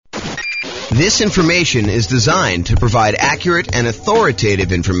This information is designed to provide accurate and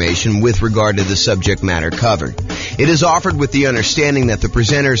authoritative information with regard to the subject matter covered. It is offered with the understanding that the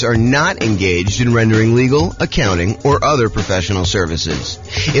presenters are not engaged in rendering legal, accounting, or other professional services.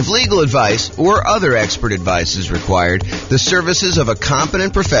 If legal advice or other expert advice is required, the services of a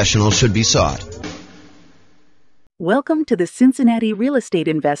competent professional should be sought. Welcome to the Cincinnati Real Estate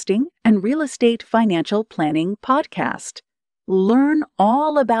Investing and Real Estate Financial Planning Podcast. Learn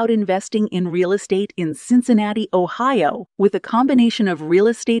all about investing in real estate in Cincinnati, Ohio, with a combination of real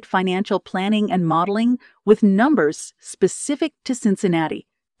estate financial planning and modeling with numbers specific to Cincinnati,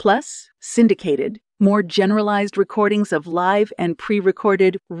 plus syndicated, more generalized recordings of live and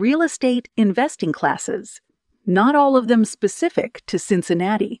pre-recorded real estate investing classes, not all of them specific to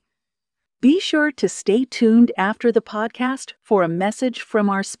Cincinnati. Be sure to stay tuned after the podcast for a message from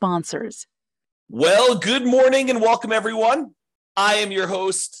our sponsors. Well, good morning and welcome, everyone. I am your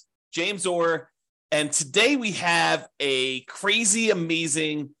host, James Orr, and today we have a crazy,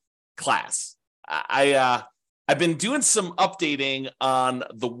 amazing class. I've been doing some updating on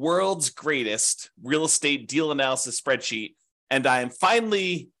the world's greatest real estate deal analysis spreadsheet, and I am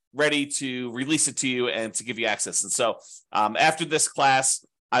finally ready to release it to you and to give you access. And so after this class,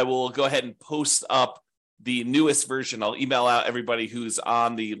 I will go ahead and post up the newest version. I'll email out everybody who's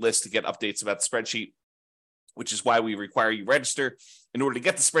on the list to get updates about the spreadsheet, which is why we require you register in order to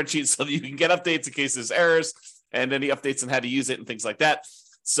get the spreadsheet so that you can get updates in case there's errors and any updates on how to use it and things like that.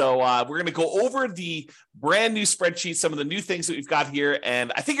 So we're going to go over the brand new spreadsheet, some of the new things that we've got here,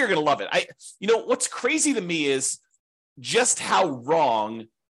 and I think you're going to love it. What's crazy to me is just how wrong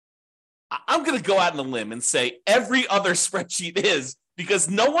I'm going to go out on a limb and say every other spreadsheet is, because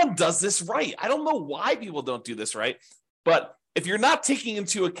no one does this right. I don't know why people don't do this right, but if you're not taking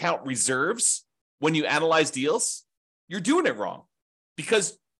into account reserves when you analyze deals, you're doing it wrong,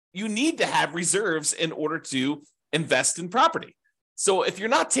 because you need to have reserves in order to invest in property. So if you're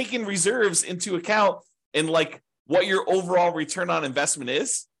not taking reserves into account in like what your overall return on investment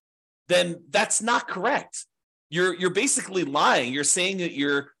is, then that's not correct. You're basically lying. You're saying that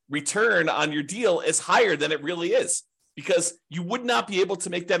your return on your deal is higher than it really is, because you would not be able to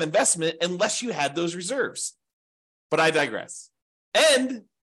make that investment unless you had those reserves. But I digress. And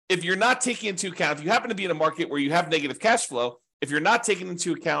if you're not taking into account, if you happen to be in a market where you have negative cash flow, if you're not taking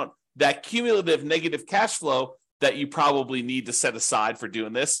into account that cumulative negative cash flow that you probably need to set aside for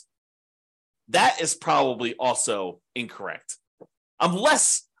doing this, that is probably also incorrect. I'm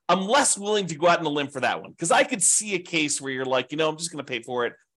less willing to go out on a limb for that one, because I could see a case where you're like, I'm just going to pay for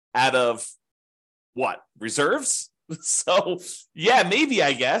it out of what? Reserves? So yeah, maybe,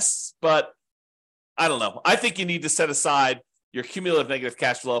 I guess, but I don't know. I think you need to set aside your cumulative negative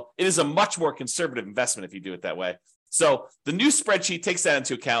cash flow. It is a much more conservative investment if you do it that way. So the new spreadsheet takes that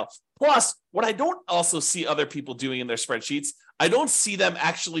into account. Plus, what I don't also see other people doing in their spreadsheets, I don't see them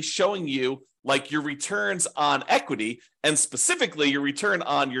actually showing you like your returns on equity, and specifically your return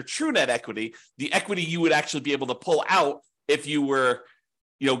on your true net equity, the equity you would actually be able to pull out if you were,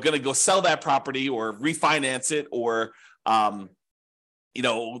 going to go sell that property or refinance it, or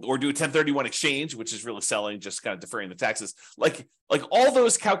or do a 1031 exchange, which is really selling, just kind of deferring the taxes. Like all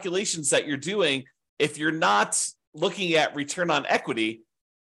those calculations that you're doing, if you're not looking at return on equity,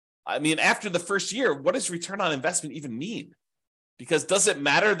 I mean, after the first year, what does return on investment even mean? Because does it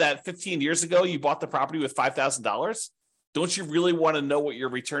matter that 15 years ago you bought the property with $5,000? Don't you really want to know what your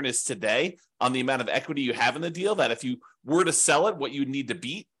return is today on the amount of equity you have in the deal, that if you were to sell it, what you'd need to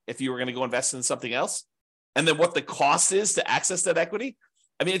beat if you were going to go invest in something else? And then what the cost is to access that equity?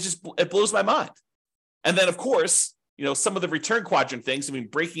 I mean, it blows my mind. And then, of course, some of the return quadrant things,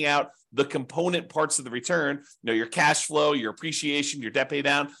 breaking out the component parts of the return, your cash flow, your appreciation, your debt pay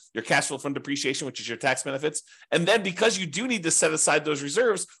down, your cash flow from depreciation, which is your tax benefits. And then because you do need to set aside those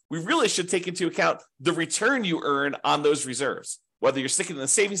reserves, we really should take into account the return you earn on those reserves, whether you're sticking in a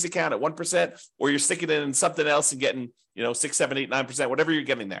savings account at 1% or you're sticking it in something else and getting, 6, 7, 8, 9%, whatever you're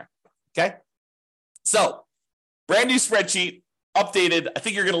getting there. Okay. So brand new spreadsheet, updated. I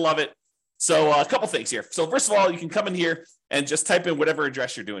think you're going to love it. So a couple things here. So first of all, you can come in here and just type in whatever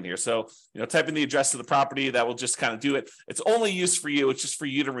address you're doing here. So, type in the address of the property. That will just kind of do it. It's only used for you. It's just for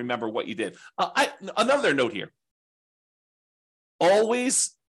you to remember what you did. Another note here.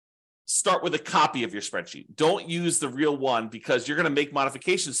 Always start with a copy of your spreadsheet. Don't use the real one, because you're going to make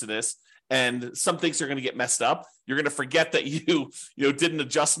modifications to this, and some things are going to get messed up. You're going to forget that you did an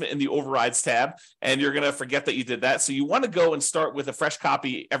adjustment in the overrides tab, and you're going to forget that you did that. So you want to go and start with a fresh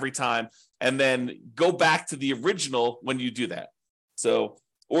copy every time, and then go back to the original when you do that. So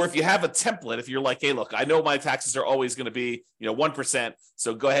Or if you have a template, if you're like, hey, look, I know my taxes are always going to be, 1%.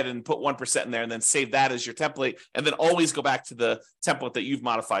 So go ahead and put 1% in there and then save that as your template. And then always go back to the template that you've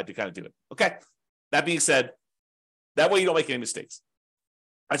modified to kind of do it. Okay. That being said, that way you don't make any mistakes.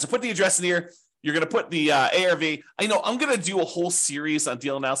 All right. So put the address in here. You're going to put the ARV. I know I'm going to do a whole series on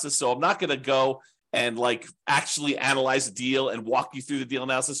deal analysis. So I'm not going to go and actually analyze a deal and walk you through the deal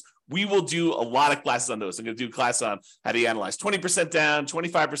analysis. We will do a lot of classes on those. I'm going to do a class on how do you analyze 20% down,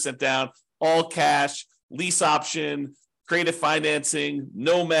 25% down, all cash, lease option, creative financing,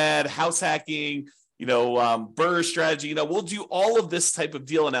 nomad, house hacking, BRRRR strategy. We'll do all of this type of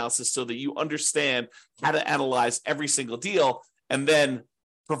deal analysis so that you understand how to analyze every single deal. And then,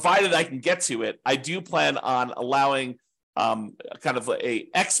 provided I can get to it, I do plan on allowing kind of a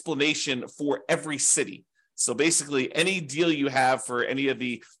explanation for every city. So basically, any deal you have for any of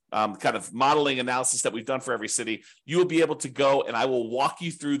the kind of modeling analysis that we've done for every city, you will be able to go and I will walk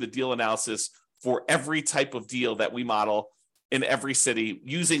you through the deal analysis for every type of deal that we model in every city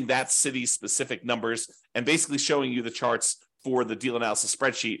using that city's specific numbers and basically showing you the charts for the deal analysis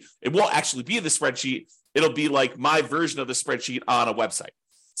spreadsheet. It won't actually be the spreadsheet. It'll be like my version of the spreadsheet on a website.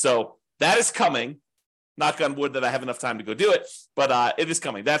 So that is coming. Knock on wood that I have enough time to go do it, but it is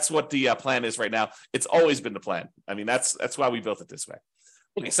coming. That's what the plan is right now. It's always been the plan. I mean, that's why we built it this way.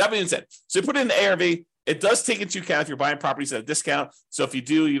 Okay, so that being said, so you put it in the ARV. It does take into account if you're buying properties at a discount. So if you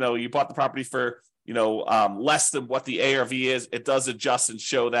do, you bought the property for less than what the ARV is, it does adjust and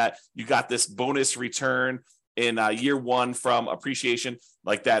show that you got this bonus return in year one from appreciation,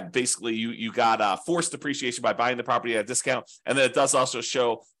 like that. Basically, you got forced appreciation by buying the property at a discount, and then it does also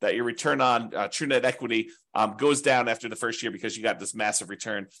show that your return on true net equity goes down after the first year because you got this massive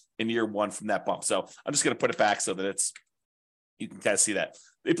return in year one from that bump. So I'm just going to put it back so that you can kind of see that.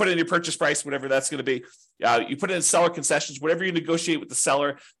 They put in your purchase price, whatever that's going to be. You put in seller concessions, whatever you negotiate with the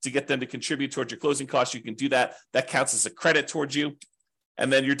seller to get them to contribute towards your closing costs, you can do that. That counts as a credit towards you.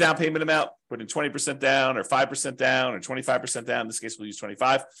 And then your down payment amount, put in 20% down or 5% down or 25% down. In this case, we'll use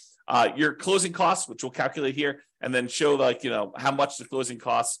 25. Your closing costs, which we'll calculate here, and then show how much the closing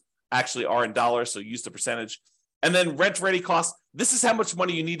costs actually are in dollars. So use the percentage. And then rent ready costs. This is how much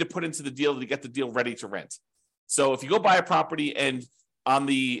money you need to put into the deal to get the deal ready to rent. So if you go buy a property and on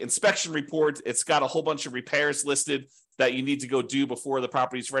the inspection report, it's got a whole bunch of repairs listed that you need to go do before the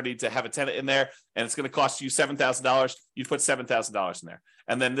property is ready to have a tenant in there, and it's going to cost you $7,000, you put $7,000 in there.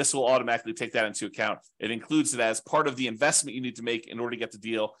 And then this will automatically take that into account. It includes it as part of the investment you need to make in order to get the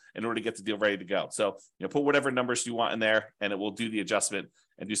deal ready to go. So put whatever numbers you want in there, and it will do the adjustment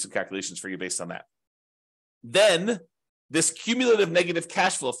and do some calculations for you based on that. Then this cumulative negative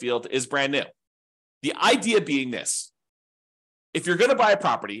cash flow field is brand new. The idea being this: if you're going to buy a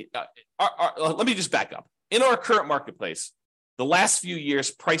property, let me just back up. In our current marketplace, the last few years,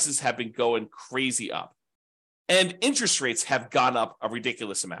 prices have been going crazy up, and interest rates have gone up a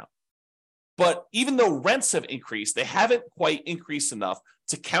ridiculous amount. But even though rents have increased, they haven't quite increased enough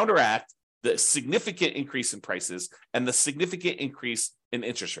to counteract the significant increase in prices and the significant increase in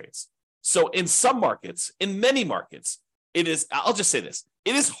interest rates. So in some markets, in many markets, I'll just say this,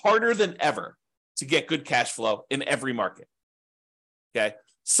 it is harder than ever to get good cash flow in every market. Okay.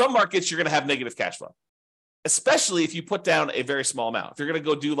 Some markets, you're going to have negative cash flow, especially if you put down a very small amount. If you're going to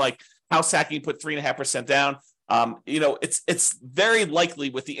go do like house hacking, put 3.5% down, it's very likely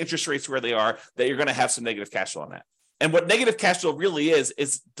with the interest rates where they are that you're going to have some negative cash flow on that. And what negative cash flow really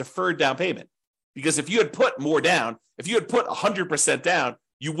is deferred down payment. Because if you had put more down, if you had put 100% down,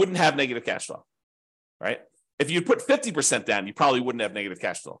 you wouldn't have negative cash flow, right? If you put 50% down, you probably wouldn't have negative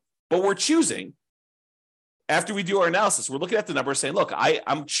cash flow. But we're choosing, after we do our analysis, we're looking at the numbers saying, look,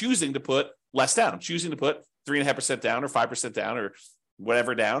 I'm choosing to put less down. I'm choosing to put 3.5% down or 5% down or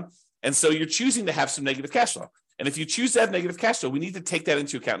whatever down. And so you're choosing to have some negative cash flow. And if you choose to have negative cash flow, we need to take that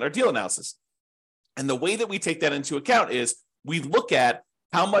into account in our deal analysis. And the way that we take that into account is we look at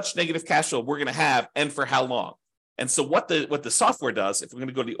how much negative cash flow we're going to have and for how long. And so what the software does, if we're going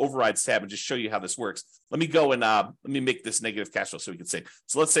to go to the overrides tab and just show you how this works, let me go and let me make this negative cash flow so we can see.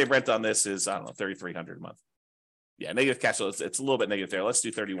 So let's say rent on this is, $3,300 a month. Yeah, negative cash flow, it's a little bit negative there. Let's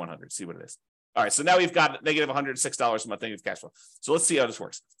do $3,100, see what it is. All right, so now we've got negative $106 a month negative cash flow. So let's see how this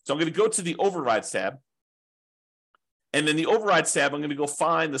works. So I'm going to go to the overrides tab. And in the overrides tab, I'm going to go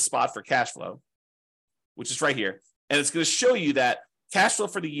find the spot for cash flow, which is right here. And it's going to show you that cash flow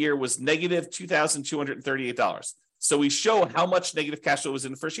for the year was negative $2,238. So we show how much negative cash flow was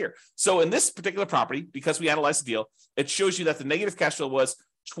in the first year. So in this particular property, because we analyzed the deal, it shows you that the negative cash flow was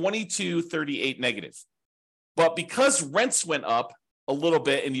 $2,238 negative. But because rents went up a little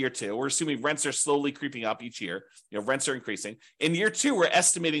bit in year 2. We're assuming rents are slowly creeping up each year. Rents are increasing. In year 2, we're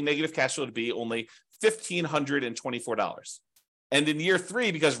estimating negative cash flow to be only $1,524. And in year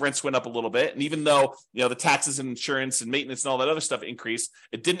 3, because rents went up a little bit, and even though the taxes and insurance and maintenance and all that other stuff increased,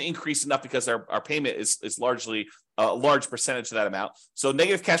 it didn't increase enough because our payment is largely a large percentage of that amount. So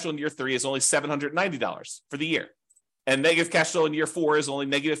negative cash flow in year 3 is only $790 for the year. And negative cash flow in year 4 is only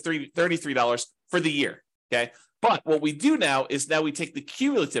negative $33 for the year. Okay. But what we do now is we take the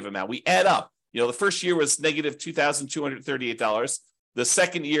cumulative amount. We add up. The first year was negative $2,238. The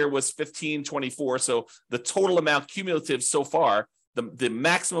second year was $1,524. So the total amount cumulative so far, the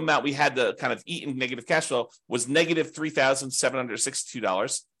maximum amount we had to kind of eat in negative cash flow was negative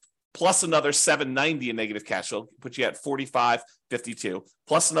 $3,762, plus another $790 in negative cash flow, put you at $4,552,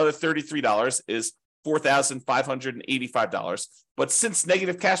 plus another $33 is $4,585. But since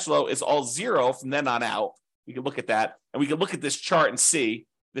negative cash flow is all zero from then on out, we can look at that, and we can look at this chart and see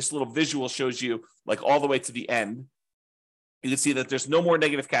this little visual shows you like all the way to the end. You can see that there's no more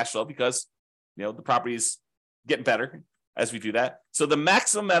negative cash flow because the property is getting better as we do that. So the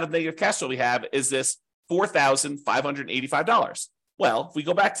maximum amount of negative cash flow we have is this $4,585. Well, if we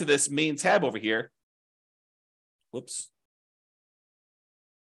go back to this main tab over here, whoops.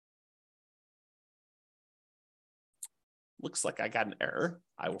 Looks like I got an error.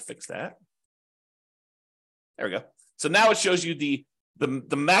 I will fix that. There we go. So now it shows you the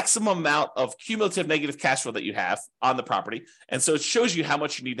maximum amount of cumulative negative cash flow that you have on the property. And so it shows you how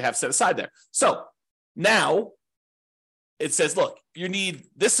much you need to have set aside there. So now it says, look, you need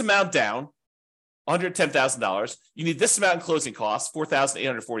this amount down, $110,000. You need this amount in closing costs,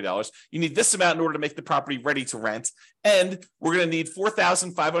 $4,840. You need this amount in order to make the property ready to rent. And we're going to need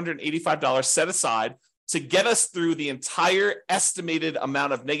 $4,585 set aside to get us through the entire estimated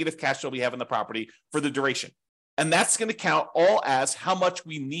amount of negative cash flow we have in the property for the duration. And that's going to count all as how much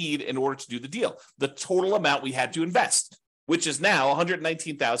we need in order to do the deal. The total amount we had to invest, which is now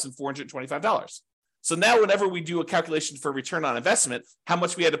 $119,425. So now whenever we do a calculation for return on investment, how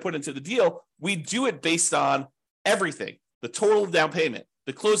much we had to put into the deal, we do it based on everything: the total down payment,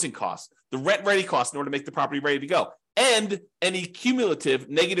 the closing costs, the rent ready costs in order to make the property ready to go, and any cumulative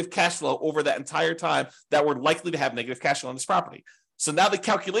negative cash flow over that entire time that we're likely to have negative cash flow on this property. So now the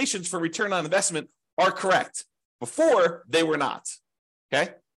calculations for return on investment are correct. Before, they were not.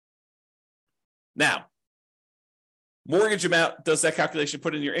 Okay? Now, mortgage amount does that calculation,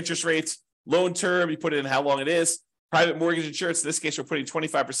 put in your interest rates, loan term, you put in how long it is. Private mortgage insurance, in this case, we're putting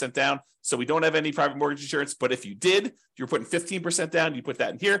 25% down, so we don't have any private mortgage insurance. But if you did, if you're putting 15% down, you put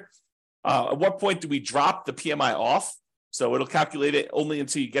that in here. At what point do we drop the PMI off? So it'll calculate it only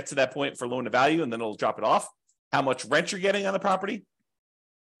until you get to that point for loan to value, and then it'll drop it off. How much rent you're getting on the property.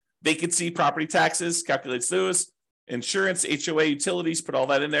 Vacancy, property taxes, calculates those. Insurance, HOA, utilities, put all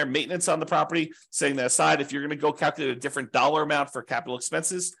that in there. Maintenance on the property, setting that aside. If you're going to go calculate a different dollar amount for capital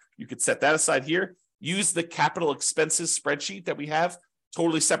expenses, you could set that aside here. Use the capital expenses spreadsheet that we have,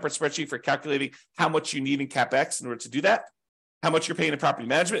 totally separate spreadsheet for calculating how much you need in CapEx in order to do that. How much you're paying in property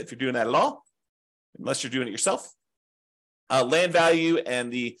management, if you're doing that at all, unless you're doing it yourself. Land value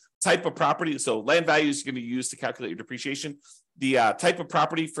and the type of property. So land value is going to be used to calculate your depreciation. The type of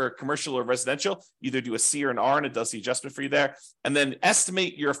property for commercial or residential, either do a C or an R, and it does the adjustment for you there. And then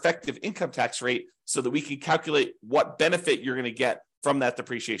estimate your effective income tax rate so that we can calculate what benefit you're going to get from that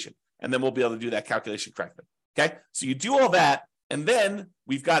depreciation. And then we'll be able to do that calculation correctly. Okay, so you do all that, and then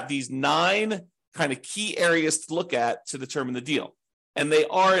we've got these 9 kind of key areas to look at to determine the deal. And they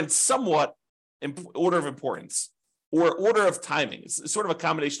are in somewhat order of importance or order of timing. It's sort of a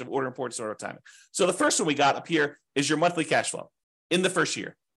combination of order of importance and order of timing. So the first one we got up here is your monthly cash flow in the first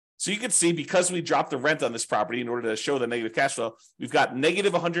year. So you can see, because we dropped the rent on this property in order to show the negative cash flow, we've got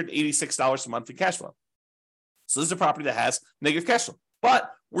negative $186 a month in cash flow. So this is a property that has negative cash flow.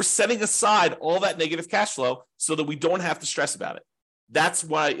 But we're setting aside all that negative cash flow so that we don't have to stress about it. That's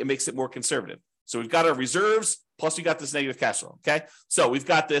why it makes it more conservative. So we've got our reserves, plus we got this negative cash flow, okay? So we've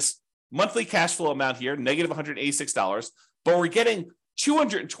got this monthly cash flow amount here, negative $186, but we're getting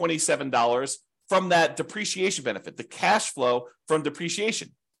 $227 from that depreciation benefit, the cash flow from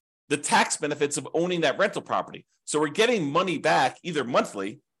depreciation, the tax benefits of owning that rental property. So we're getting money back either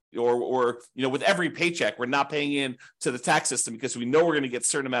monthly or with every paycheck. We're not paying in to the tax system because we know we're going to get a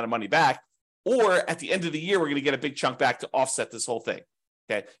certain amount of money back, or at the end of the year, we're going to get a big chunk back to offset this whole thing.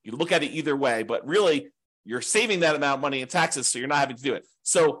 Okay, you look at it either way, but really you're saving that amount of money in taxes, so you're not having to do it.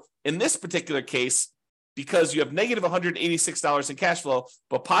 So in this particular case, because you have negative $186 in cash flow,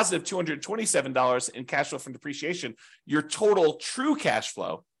 but positive $227 in cash flow from depreciation, your total true cash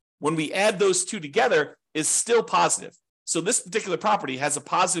flow, when we add those two together, is still positive. So this particular property has a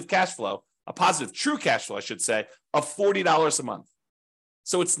positive cash flow, a positive true cash flow, I should say, of $40 a month.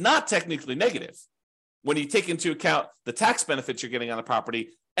 So it's not technically negative when you take into account the tax benefits you're getting on the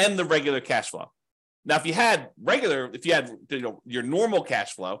property and the regular cash flow. Now, if you had your normal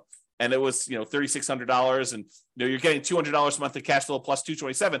cash flow and it was $3,600 and you're getting $200 a month of cash flow plus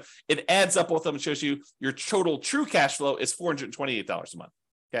 $227, it adds up both of them and shows you your total true cash flow is $428 a month.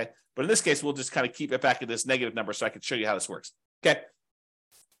 Okay, but in this case, we'll just kind of keep it back at this negative number so I can show you how this works. Okay,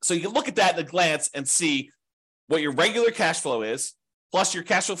 so you can look at that in a glance and see what your regular cash flow is, plus your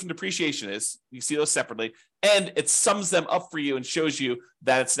cash flow from depreciation is. You see those separately, and it sums them up for you and shows you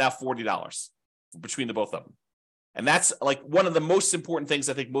that it's now $40 between the both of them. And that's like one of the most important things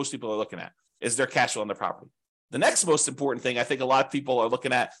I think most people are looking at is their cash flow on their property. The next most important thing I think a lot of people are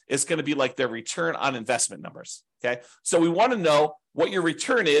looking at is going to be like their return on investment numbers. Okay, so we want to know what your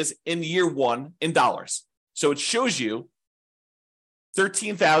return is in year one in dollars. So it shows you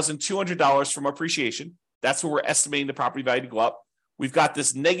 $13,200 from appreciation. That's where we're estimating the property value to go up. We've got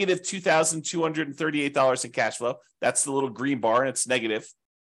this negative $2,238 in cash flow. That's the little green bar, and it's negative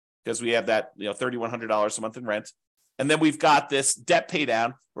because we have that $3,100 a month in rent. And then we've got this debt pay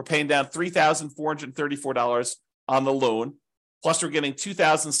down. We're paying down $3,434 on the loan, plus we're getting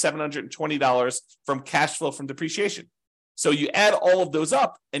 $2,720 from cash flow from depreciation. So you add all of those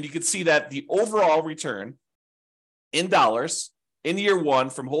up, and you can see that the overall return in dollars in year one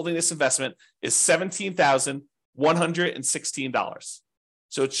from holding this investment is $17,116.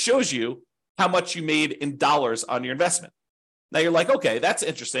 So it shows you how much you made in dollars on your investment. Now you're like, okay, that's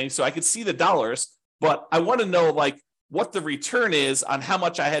interesting. So I could see the dollars, but I want to know what the return is on how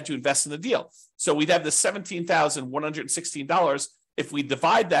much I had to invest in the deal. So we'd have the $17,116. If we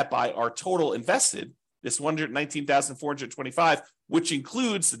divide that by our total invested, this $119,425, which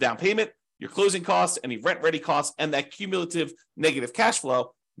includes the down payment, your closing costs, any rent-ready costs, and that cumulative negative cash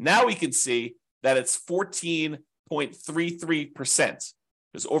flow, now we can see that it's 14.33%.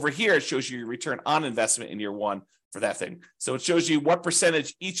 Because over here, it shows you your return on investment in year one for that thing. So it shows you what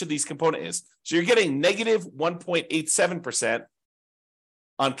percentage each of these component is. So you're getting negative 1.87%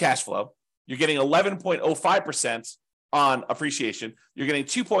 on cash flow. You're getting 11.05% on appreciation. You're getting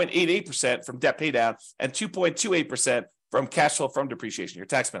 2.88% from debt pay down and 2.28% from cash flow from depreciation, your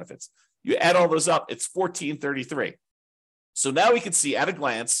tax benefits. You add all those up, it's 1433. So now we can see at a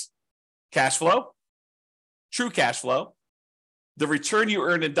glance, cash flow, true cash flow, the return you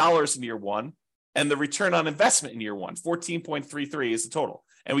earn in dollars in year one, and the return on investment in year one, 14.33 is the total.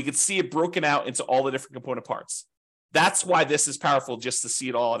 And we can see it broken out into all the different component parts. That's why this is powerful, just to see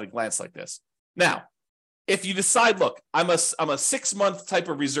it all at a glance like this. Now, if you decide, look, I'm a 6-month type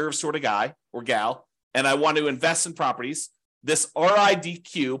of reserve sort of guy or gal, and I want to invest in properties, this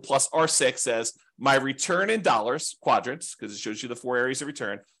RIDQ plus R6 says my return in dollars, quadrants, because it shows you the 4 areas of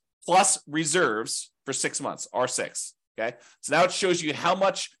return, plus reserves for 6 months, R6. Okay, so now it shows you how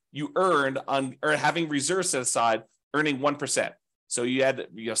much you earned on or having reserves set aside, earning 1%. So you had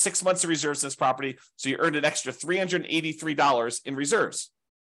 6 months of reserves in this property, so you earned an extra $383 in reserves.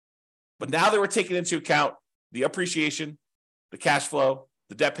 But now that we're taking into account the appreciation, the cash flow,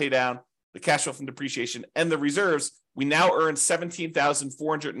 the debt pay down, the cash flow from depreciation, and the reserves, we now earn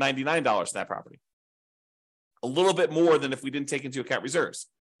 $17,499 in that property. A little bit more than if we didn't take into account reserves.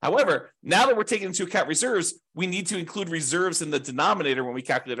 However, now that we're taking into account reserves, we need to include reserves in the denominator when we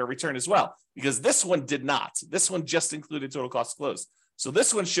calculate our return as well, because this one did not. This one just included total cost of close. So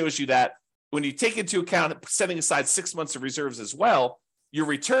this one shows you that when you take into account setting aside 6 months of reserves as well, your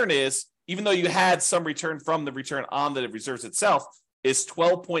return is, even though you had some return from the return on the reserves itself, is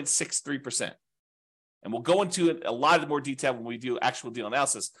 12.63%. And we'll go into a lot more detail when we do actual deal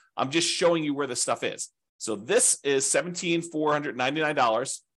analysis. I'm just showing you where this stuff is. So this is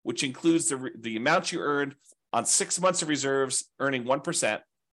 $17,499, which includes the amount you earned on 6 months of reserves, earning 1%.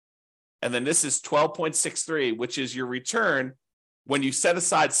 And then this is 12.63, which is your return when you set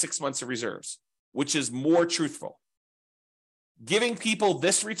aside 6 months of reserves, which is more truthful. Giving people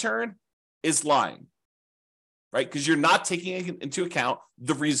this return is lying, right? Because you're not taking into account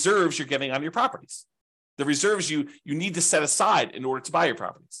the reserves you're getting on your properties. The reserves you need to set aside in order to buy your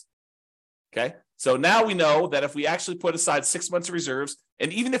properties. Okay? So now we know that if we actually put aside 6 months of reserves,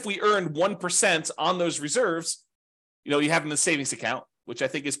 and even if we earn 1% on those reserves, you have in the savings account, which I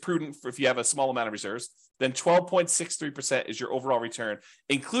think is prudent for if you have a small amount of reserves, then 12.63% is your overall return,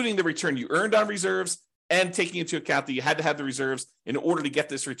 including the return you earned on reserves and taking into account that you had to have the reserves in order to get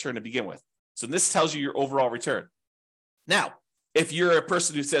this return to begin with. So this tells you your overall return. Now, if you're a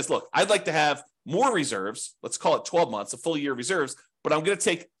person who says, look, I'd like to have more reserves, let's call it 12 months, a full year of reserves, but I'm going to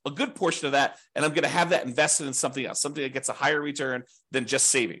take a good portion of that and I'm going to have that invested in something else, something that gets a higher return than just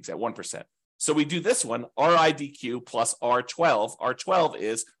savings at 1%. So we do this one, RIDQ plus R12. R12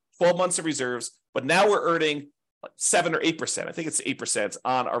 is 12 months of reserves, but now we're earning 7 or 8%. I think it's 8%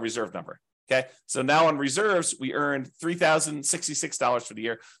 on our reserve number. Okay. So now on reserves, we earned $3,066 for the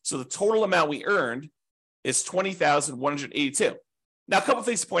year. So the total amount we earned is $20,182. Now, a couple of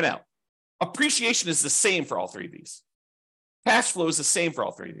things to point out. Appreciation is the same for all three of these. Cash flow is the same for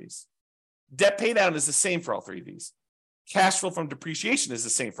all three of these. Debt pay down is the same for all three of these. Cash flow from depreciation is the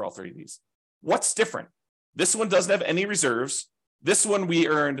same for all three of these. What's different? This one doesn't have any reserves. This one we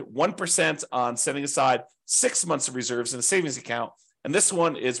earned 1% on setting aside 6 months of reserves in a savings account. And this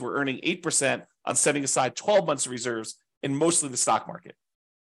one is we're earning 8% on setting aside 12 months of reserves in mostly the stock market.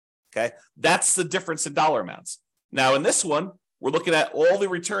 Okay, that's the difference in dollar amounts. Now, in this one, we're looking at all the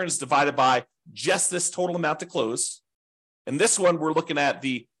returns divided by just this total amount to close. In this one, we're looking at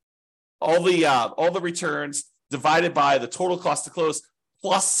all the returns divided by the total cost to close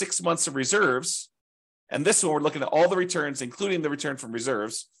plus 6 months of reserves. And this one, we're looking at all the returns, including the return from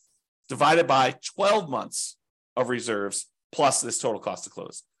reserves, divided by 12 months of reserves plus this total cost to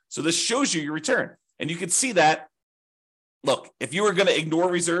close. So this shows you your return. And you can see that, look, if you were going to ignore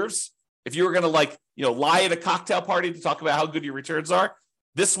reserves, if you were going to lie at a cocktail party to talk about how good your returns are,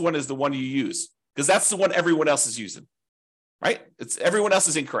 this one is the one you use because that's the one everyone else is using, right? Everyone else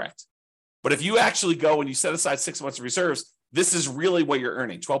is incorrect. But if you actually go and you set aside 6 months of reserves, this is really what you're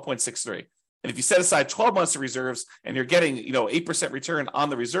earning, 12.63. And if you set aside 12 months of reserves and you're getting 8% return on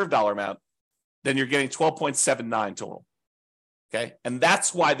the reserve dollar amount, then you're getting 12.79 total. Okay. And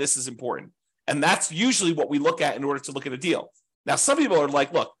that's why this is important. And that's usually what we look at in order to look at a deal. Now, some people are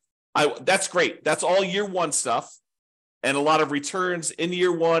like, look, that's great. That's all year one stuff and a lot of returns in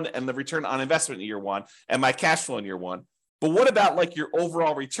year one and the return on investment in year one and my cash flow in year one. But what about like your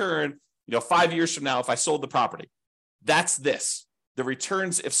overall return, 5 years from now, if I sold the property? That's the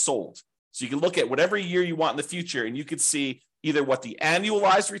returns if sold. So you can look at whatever year you want in the future and you could see either what the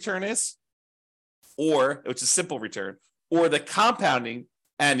annualized return is, or which is simple return, or the compounding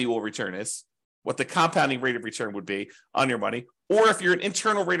annual return is, what the compounding rate of return would be on your money. Or if you're an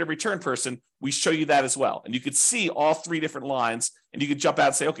internal rate of return person, we show you that as well. And you could see all three different lines and you could jump out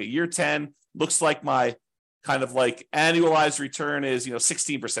and say, okay, year 10 looks like my kind of like annualized return is,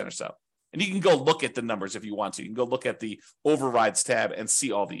 16% or so. And you can go look at the numbers if you want to. You can go look at the overrides tab and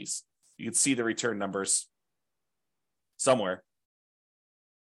see all these. You can see the return numbers somewhere.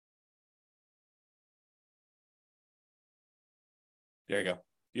 There you go.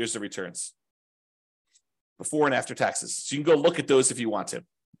 Here's the returns before and after taxes. So you can go look at those if you want to,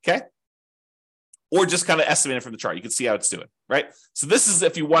 okay? Or just kind of estimate it from the chart. You can see how it's doing, right? So this is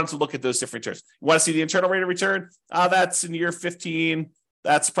if you want to look at those different returns. You want to see the internal rate of return? That's in year 15.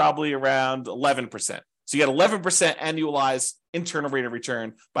 That's probably around 11%. So you got 11% annualized internal rate of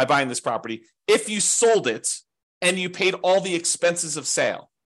return by buying this property. If you sold it and you paid all the expenses of sale,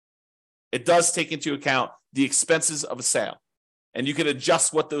 it does take into account the expenses of a sale. And you can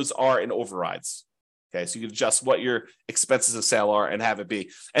adjust what those are in overrides. Okay, so you can adjust what your expenses of sale are and have it be.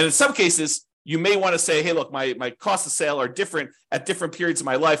 And in some cases, you may want to say, hey, look, my costs of sale are different at different periods of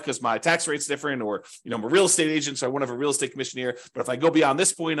my life because my tax rate's different, or I'm a real estate agent, so I won't have a real estate commission here. But if I go beyond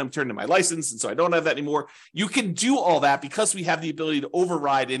this point, I'm turning my license, and so I don't have that anymore. You can do all that because we have the ability to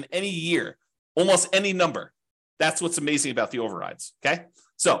override in any year, almost any number. That's what's amazing about the overrides. Okay,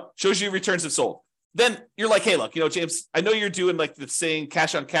 so shows you returns if sold. Then you're like, hey, look, James, I know you're doing like the saying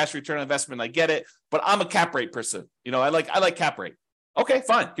cash on cash return on investment. I get it, but I'm a cap rate person. I like cap rate. Okay,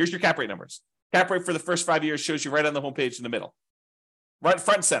 fine. Here's your cap rate numbers. Cap rate for the first 5 years shows you right on the homepage in the middle, right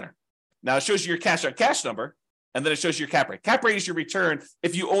front and center. Now it shows you your cash on cash number, and then it shows you your cap rate. Cap rate is your return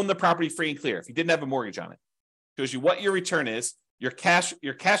if you own the property free and clear, if you didn't have a mortgage on it. It shows you what your return is, your cash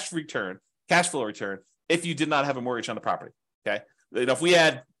return, cash flow return, if you did not have a mortgage on the property. Okay. If we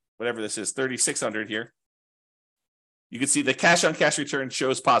had whatever this is, 3,600 here, you can see the cash on cash return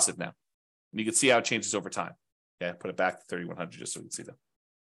shows positive now. And you can see how it changes over time. Okay, put it back to 3,100 just so we can see that.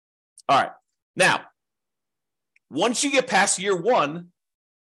 All right. Now, once you get past year one,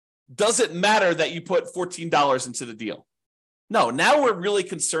 does it matter that you put $14 into the deal? No, now we're really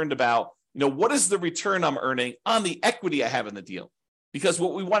concerned about, what is the return I'm earning on the equity I have in the deal? Because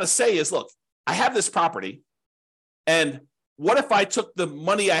what we want to say is, look, I have this property, and what if I took the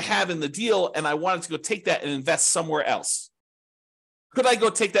money I have in the deal and I wanted to go take that and invest somewhere else? Could I go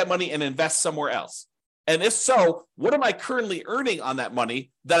take that money and invest somewhere else? And if so, what am I currently earning on that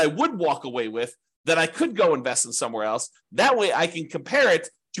money that I would walk away with that I could go invest in somewhere else? That way I can compare it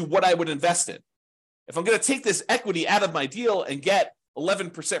to what I would invest in. If I'm going to take this equity out of my deal and get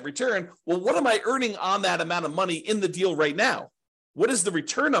 11% return, well, what am I earning on that amount of money in the deal right now? What is the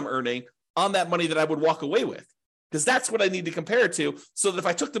return I'm earning on that money that I would walk away with? Because that's what I need to compare it to, so that if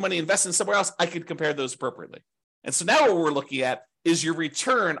I took the money and invested in somewhere else, I could compare those appropriately. And so now what we're looking at is your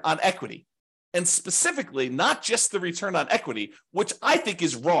return on equity. And specifically, not just the return on equity, which I think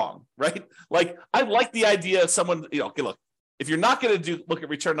is wrong, right? Like, I like the idea of someone, okay, look, if you're not going to look at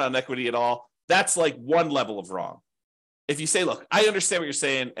return on equity at all, that's like one level of wrong. If you say, look, I understand what you're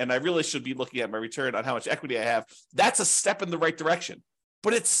saying, and I really should be looking at my return on how much equity I have, that's a step in the right direction.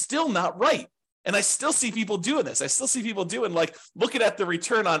 But it's still not right. And I still see people doing this. I still see people doing like looking at the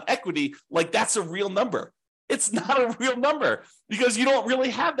return on equity like that's a real number. It's not a real number because you don't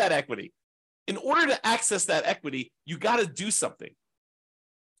really have that equity. In order to access that equity, you got to do something.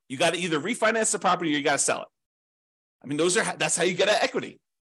 You got to either refinance the property or you got to sell it. I mean, that's how you get at equity.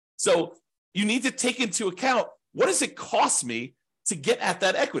 So you need to take into account, what does it cost me to get at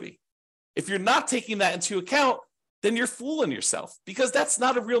that equity? If you're not taking that into account, then you're fooling yourself because that's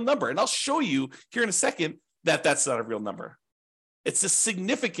not a real number. And I'll show you here in a second that that's not a real number. It's a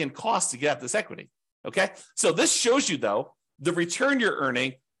significant cost to get at this equity. Okay. So this shows you, though, the return you're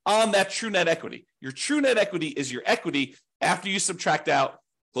earning on that true net equity. Your true net equity is your equity after you subtract out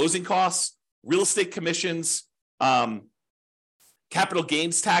closing costs, real estate commissions, capital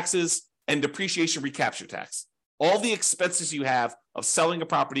gains taxes, and depreciation recapture tax. All the expenses you have of selling a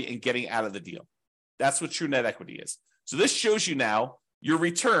property and getting out of the deal. That's what true net equity is. So this shows you now your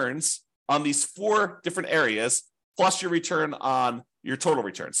returns on these 4 different areas, plus your return on your total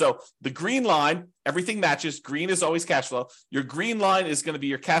return. So the green line, everything matches. Green is always cash flow. Your green line is going to be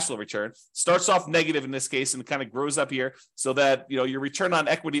your cash flow return. Starts off negative in this case and kind of grows up here so that your return on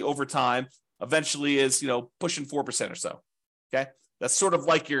equity over time eventually is pushing 4% or so. Okay, that's sort of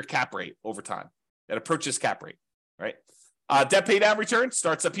like your cap rate over time. That approaches cap rate, right? Debt pay down return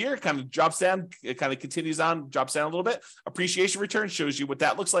starts up here, kind of drops down, it kind of continues on, drops down a little bit. Appreciation return shows you what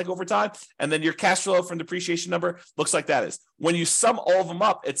that looks like over time. And then your cash flow from depreciation number looks like that is. When you sum all of them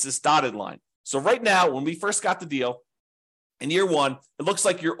up, it's this dotted line. So right now, when we first got the deal, in year 1, it looks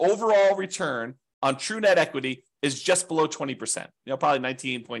like your overall return on true net equity is just below 20%, probably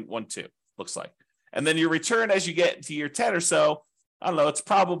 19.12 looks like. And then your return as you get to year 10 or so, I don't know, it's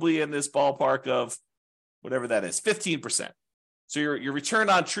probably in this ballpark of whatever that is, 15%. So your return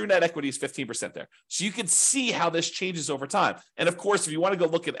on true net equity is 15% there. So you can see how this changes over time. And of course, if you want to go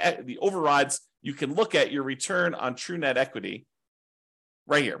look at the overrides, you can look at your return on true net equity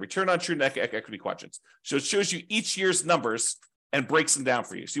right here, return on true net equity quadrants. So it shows you each year's numbers and breaks them down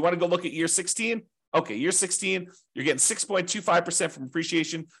for you. So you want to go look at year 16? Okay, year 16, you're getting 6.25% from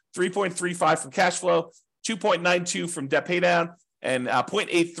appreciation, 3.35 from cash flow, 2.92 from debt pay down, and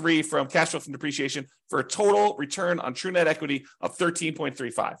 0.83 from cash flow from depreciation for a total return on true net equity of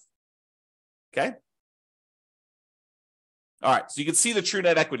 13.35. Okay? All right, so you can see the true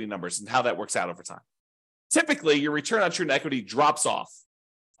net equity numbers and how that works out over time. Typically, your return on true net equity drops off.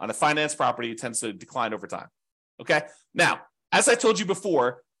 On a finance property, it tends to decline over time. Okay? Now, as I told you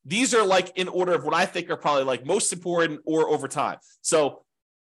before, these are like in order of what I think are probably like most important or over time. So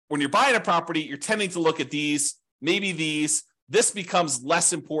when you're buying a property, you're tending to look at these, maybe these. This becomes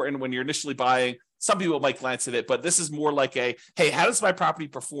less important when you're initially buying. Some people might glance at it, but this is more like hey, how does my property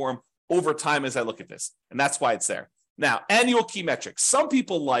perform over time as I look at this? And that's why it's there. Now, annual key metrics. Some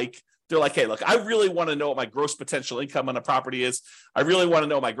people they're like, hey, look, I really want to know what my gross potential income on a property is. I really want to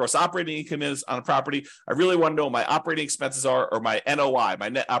know what my gross operating income is on a property. I really want to know what my operating expenses are or my NOI, my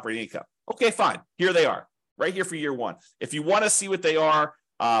net operating income. Okay, fine. Here they are, right here for year 1. If you want to see what they are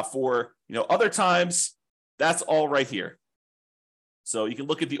for other times, that's all right here. So you can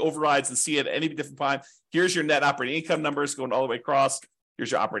look at the overrides and see it at any different time. Here's your net operating income numbers going all the way across.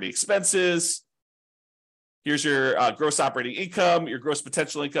 Here's your operating expenses. Here's your gross operating income, your gross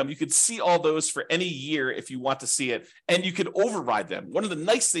potential income. You can see all those for any year if you want to see it, and you can override them. One of the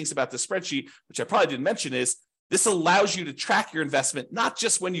nice things about the spreadsheet, which I probably didn't mention, is this allows you to track your investment, not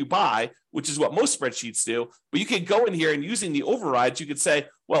just when you buy, which is what most spreadsheets do, but you can go in here and using the overrides, you could say,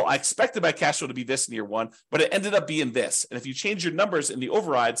 well, I expected my cash flow to be this in year 1, but it ended up being this. And if you change your numbers in the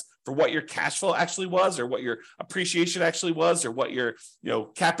overrides for what your cash flow actually was, or what your appreciation actually was, or what your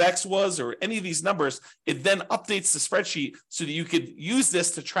CapEx was, or any of these numbers, it then updates the spreadsheet so that you could use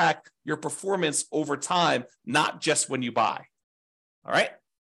this to track your performance over time, not just when you buy. All right.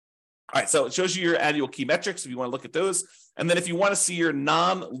 All right, so it shows you your annual key metrics if you want to look at those. And then if you want to see your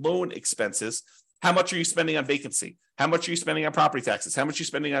non-loan expenses, how much are you spending on vacancy? How much are you spending on property taxes? How much are you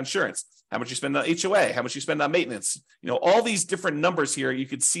spending on insurance? How much you spend on HOA? How much you spend on maintenance? All these different numbers here, you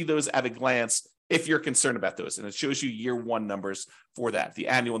can see those at a glance if you're concerned about those. And it shows you year one numbers for that, the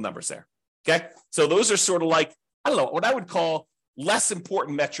annual numbers there. Okay. So those are sort of like, I don't know, what I would call less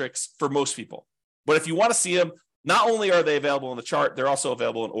important metrics for most people. But if you want to see them, not only are they available in the chart, they're also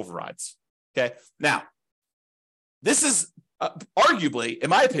available in overrides. Okay. Now, this is arguably,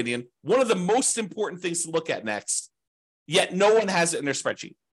 in my opinion, one of the most important things to look at next, yet no one has it in their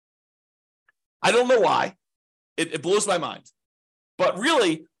spreadsheet. I don't know why. It blows my mind. But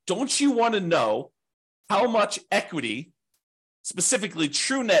really, don't you want to know how much equity, specifically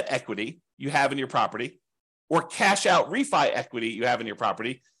true net equity, you have in your property, or cash out refi equity you have in your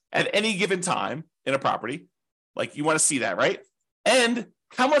property at any given time in a property? Like, you want to see that, right? And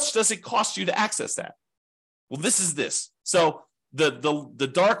how much does it cost you to access that? Well, this is this. So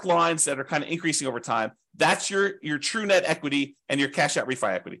the dark lines that are kind of increasing over time, that's your true net equity and your cash out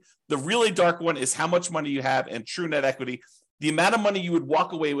refi equity. The really dark one is how much money you have in true net equity, the amount of money you would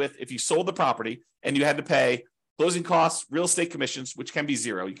walk away with if you sold the property and you had to pay closing costs, real estate commissions, which can be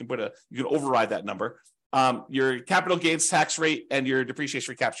zero. You can override that number. Your capital gains tax rate and your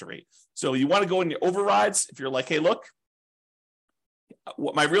depreciation recapture rate. So you want to go in your overrides. If you're like, hey, look,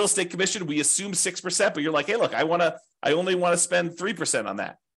 my real estate commission, we assume 6%, but you're like, hey, look, I only want to spend 3% on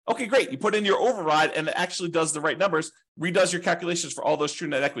that. Okay, great. You put in your override and it actually does the right numbers, redoes your calculations for all those true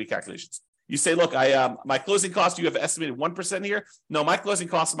net equity calculations. You say, look, my closing costs, you have estimated 1% here. No, my closing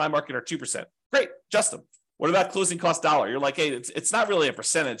costs in my market are 2%. Great, adjust them. What about closing cost dollar? You're like, hey, it's not really a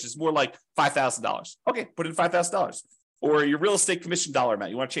percentage. It's more like $5,000. Okay, put in $5,000. Or your real estate commission dollar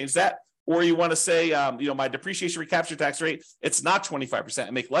amount. You want to change that? Or you want to say, my depreciation recapture tax rate, it's not 25%.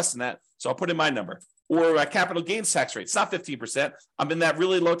 I make less than that, so I'll put in my number. Or my capital gains tax rate, it's not 15%. I'm in that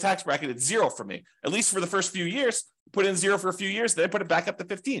really low tax bracket. It's zero for me. At least for the first few years, put in zero for a few years, then put it back up to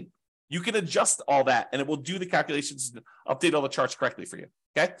 15. You can adjust all that, and it will do the calculations and update all the charts correctly for you.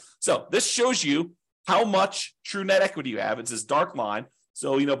 Okay, so this shows you how much true net equity you have. It's this dark line.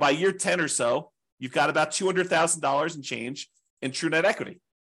 So, by year 10 or so, you've got about $200,000 and change in true net equity.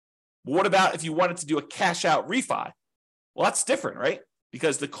 But what about if you wanted to do a cash out refi? Well, that's different, right?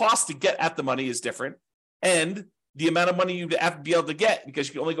 Because the cost to get at the money is different. And the amount of money you have to be able to get, because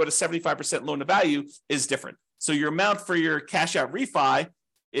you can only go to 75% loan to value, is different. So your amount for your cash out refi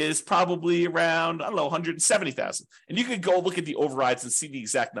is probably around, $170,000. And you could go look at the overrides and see the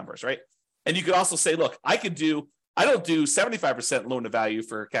exact numbers, right? And you could also say, look, I don't do 75% loan to value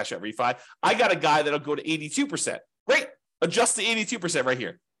for cash out refi. I got a guy that'll go to 82%. Great. Adjust to 82% right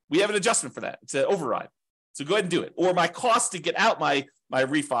here. We have an adjustment for that. It's an override. So go ahead and do it. Or my cost to get out my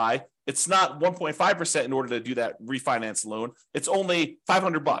refi, it's not 1.5% in order to do that refinance loan. It's only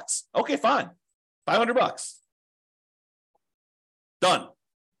 $500. Okay, fine. $500. Done.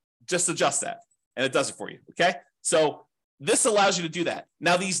 Just adjust that. And it does it for you. Okay. So this allows you to do that.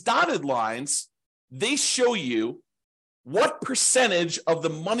 Now, these dotted lines, they show you what percentage of the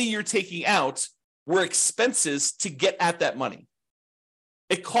money you're taking out were expenses to get at that money.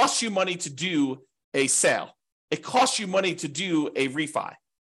 It costs you money to do a sale. It costs you money to do a refi.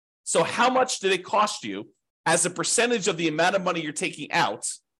 So how much did it cost you as a percentage of the amount of money you're taking out,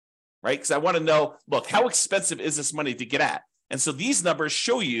 right? Because I want to know, look, how expensive is this money to get at? And so these numbers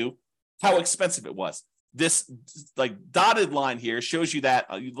show you how expensive it was. This like dotted line here shows you that,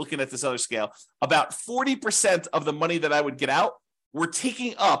 you're looking at this other scale, about 40% of the money that I would get out were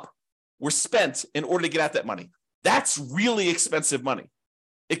spent in order to get at that money. That's really expensive money.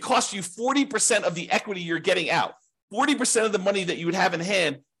 It costs you 40% of the equity you're getting out. 40% of the money that you would have in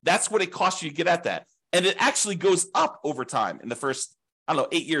hand, that's what it costs you to get at that. And it actually goes up over time in the first,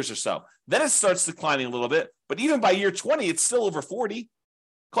 8 years or so. Then it starts declining a little bit. But even by year 20, it's still over 40. It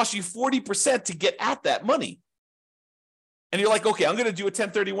costs you 40% to get at that money. And you're like, okay, I'm going to do a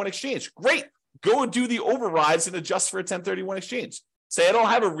 1031 exchange. Great. Go and do the overrides and adjust for a 1031 exchange. Say, I don't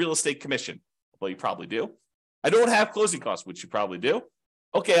have a real estate commission. Well, you probably do. I don't have closing costs, which you probably do.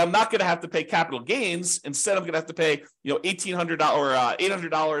 Okay, I'm not going to have to pay capital gains. Instead, I'm going to have to pay, $1,800 or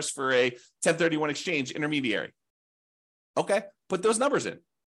 $800 for a 1031 exchange intermediary. Okay, put those numbers in.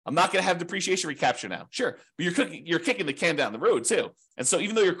 I'm not going to have depreciation recapture now. Sure, but you're kicking the can down the road too. And so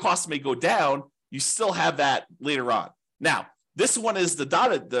even though your costs may go down, you still have that later on. Now, this one is the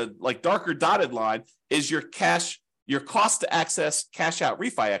darker dotted line is your cost to access cash out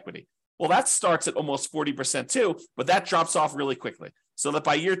refi equity. Well, that starts at almost 40% too, but that drops off really quickly. So that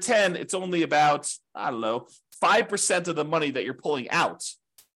by year 10, it's only about, 5% of the money that you're pulling out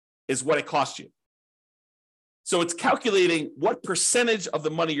is what it costs you. So it's calculating what percentage of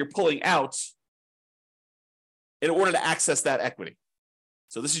the money you're pulling out in order to access that equity.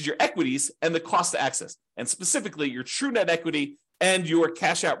 So this is your equities and the cost to access, and specifically your true net equity and your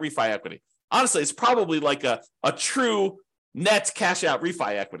cash out refi equity. honestly, it's probably like a true net cash out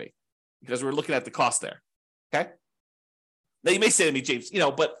refi equity because we're looking at the cost there. Okay. Now you may say to me, James,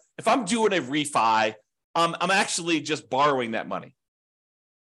 but if I'm doing a refi, I'm actually just borrowing that money.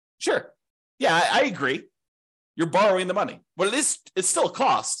 Sure. Yeah, I agree. You're borrowing the money, but it's still a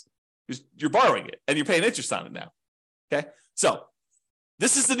cost because you're borrowing it and you're paying interest on it now. Okay. So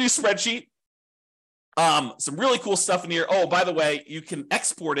this is the new spreadsheet. Some really cool stuff in here. Oh, by the way, you can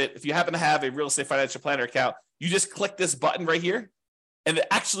export it if you happen to have a real estate financial planner account. You just click this button right here, and it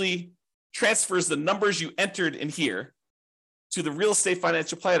actually transfers the numbers you entered in here to the real estate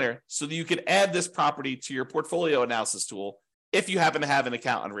financial planner so that you can add this property to your portfolio analysis tool if you happen to have an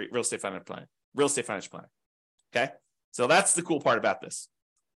account on real estate financial planner. Okay, so that's the cool part about this.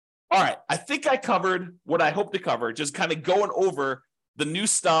 All right, I think I covered what I hope to cover, just kind of going over the new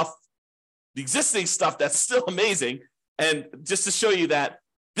stuff, the existing stuff that's still amazing, and just to show you that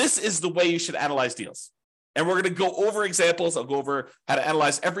this is the way you should analyze deals. And we're going to go over examples. I'll go over how to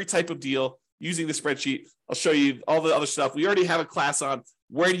analyze every type of deal using the spreadsheet. I'll show you all the other stuff. We already have a class on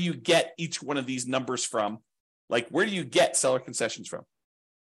where do you get each one of these numbers from? Like, where do you get seller concessions from?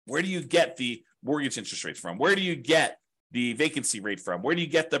 Where do you get the mortgage interest rates from? Where do you get the vacancy rate from? Where do you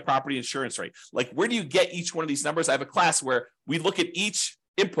get the property insurance rate? Like, where do you get each one of these numbers? I have a class where we look at each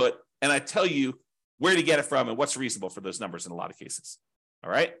input and I tell you where to get it from and what's reasonable for those numbers in a lot of cases.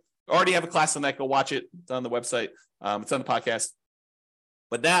 All right. I already have a class on that. Go watch it. It's on the website. It's on the podcast.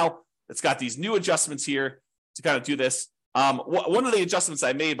 But now it's got these new adjustments here to kind of do this. One of the adjustments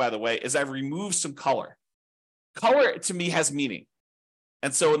I made, by the way, is I've removed some color. Color to me has meaning.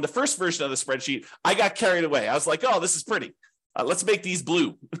 And so in the first version of the spreadsheet, I got carried away. I was like, oh, this is pretty. Let's make these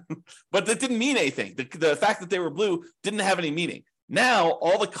blue. But that didn't mean anything. The fact that they were blue didn't have any meaning. Now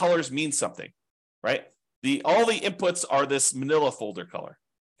all the colors mean something, right? All the inputs are this manila folder color,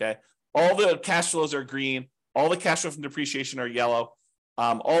 okay? All the cash flows are green. All the cash flow from depreciation are yellow.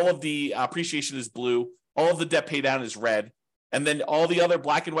 All of the appreciation is blue. All of the debt pay down is red. And then all the other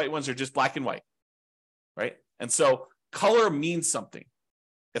black and white ones are just black and white, right? And so color means something.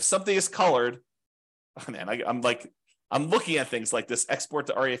 If something is colored, oh man, I'm looking at things like this export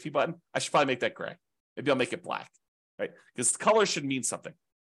to REFE button. I should probably make that gray. Maybe I'll make it black, right? Because color should mean something.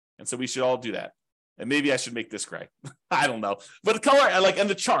 And so we should all do that. And maybe I should make this gray. I don't know. But the color, and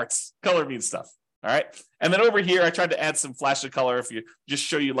the charts, color means stuff. All right. And then over here, I tried to add some flash of color if you just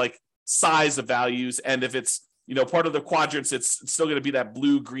show you like size of values. And if it's, part of the quadrants, it's still going to be that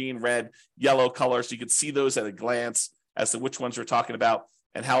blue, green, red, yellow color. So you can see those at a glance as to which ones we're talking about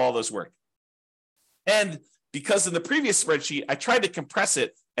and how all those work. And because in the previous spreadsheet, I tried to compress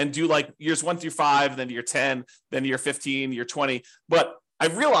it and do like years 1 through 5, then year 10, then year 15, year 20. But I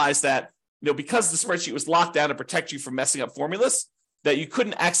realized that, because the spreadsheet was locked down to protect you from messing up formulas, that you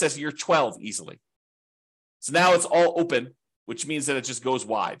couldn't access year 12 easily. So now it's all open, which means that it just goes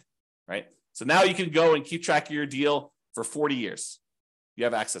wide, right? So now you can go and keep track of your deal for 40 years. You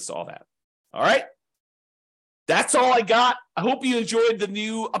have access to all that. All right. That's all I got. I hope you enjoyed the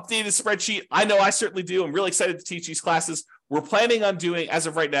new updated spreadsheet. I know I certainly do. I'm really excited to teach these classes. We're planning on doing, as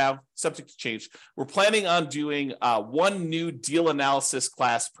of right now, subject to change, we're planning on doing one new deal analysis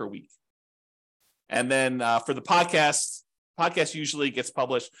class per week. And then for the podcast usually gets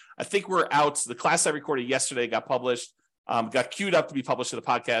published. I think we're out. The class I recorded yesterday got published, got queued up to be published to the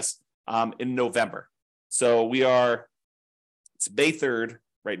podcast in November. So it's May 3rd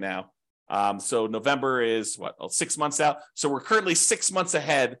right now. So November is 6 months out. So we're currently 6 months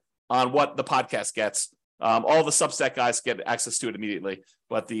ahead on what the podcast gets. All the Substack guys get access to it immediately,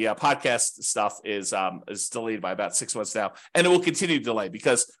 but the podcast stuff is delayed by about 6 months now, and it will continue to delay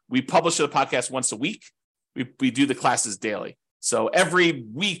because we publish the podcast once a week. We do the classes daily. So every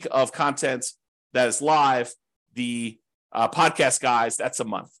week of content that is live, the podcast guys, that's a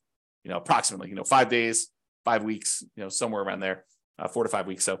month, approximately, 5 days, 5 weeks, somewhere around there. 4 to 5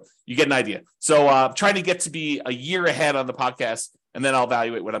 weeks. So you get an idea. So trying to get to be a year ahead on the podcast, and then I'll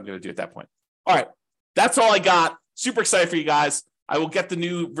evaluate what I'm going to do at that point. All right. That's all I got. Super excited for you guys. I will get the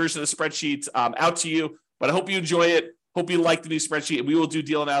new version of the spreadsheet out to you, but I hope you enjoy it. Hope you like the new spreadsheet, and we will do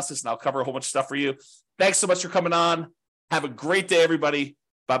deal analysis, and I'll cover a whole bunch of stuff for you. Thanks so much for coming on. Have a great day, everybody.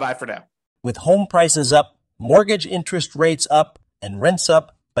 Bye-bye for now. With home prices up, mortgage interest rates up, and rents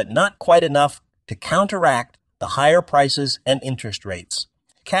up, but not quite enough to counteract the higher prices and interest rates.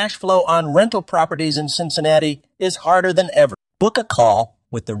 Cash flow on rental properties in Cincinnati is harder than ever. Book a call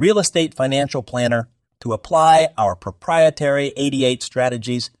with the Real Estate Financial Planner to apply our proprietary 88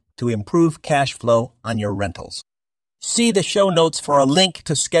 strategies to improve cash flow on your rentals. See the show notes for a link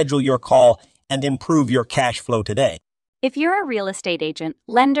to schedule your call and improve your cash flow today. If you're a real estate agent,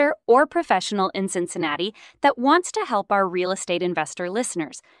 lender, or professional in Cincinnati that wants to help our real estate investor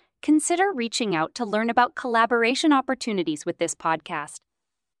listeners, consider reaching out to learn about collaboration opportunities with this podcast.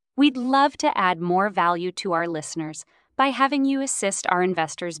 We'd love to add more value to our listeners by having you assist our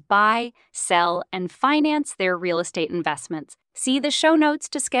investors buy, sell, and finance their real estate investments. See the show notes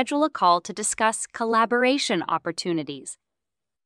to schedule a call to discuss collaboration opportunities.